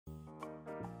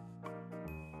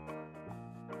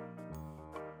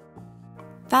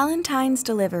Valentine's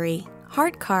delivery,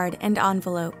 heart card and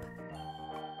envelope.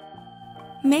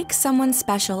 Make someone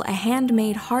special a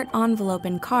handmade heart envelope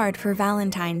and card for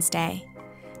Valentine's Day.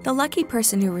 The lucky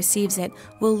person who receives it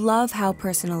will love how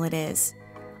personal it is.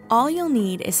 All you'll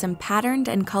need is some patterned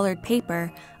and colored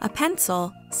paper, a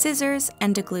pencil, scissors,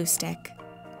 and a glue stick.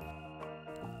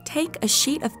 Take a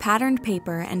sheet of patterned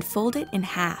paper and fold it in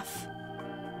half.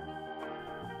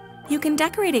 You can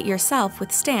decorate it yourself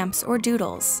with stamps or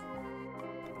doodles.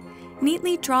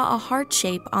 Neatly draw a heart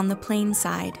shape on the plain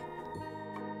side.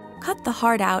 Cut the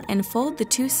heart out and fold the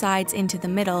two sides into the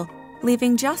middle,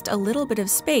 leaving just a little bit of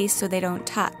space so they don't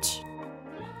touch.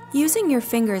 Using your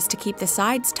fingers to keep the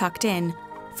sides tucked in,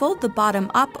 fold the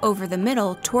bottom up over the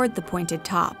middle toward the pointed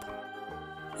top.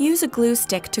 Use a glue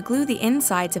stick to glue the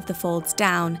insides of the folds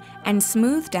down and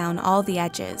smooth down all the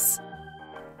edges.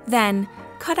 Then,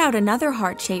 cut out another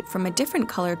heart shape from a different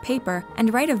colored paper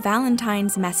and write a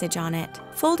Valentine's message on it.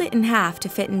 Fold it in half to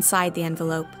fit inside the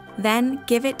envelope. Then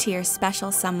give it to your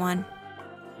special someone.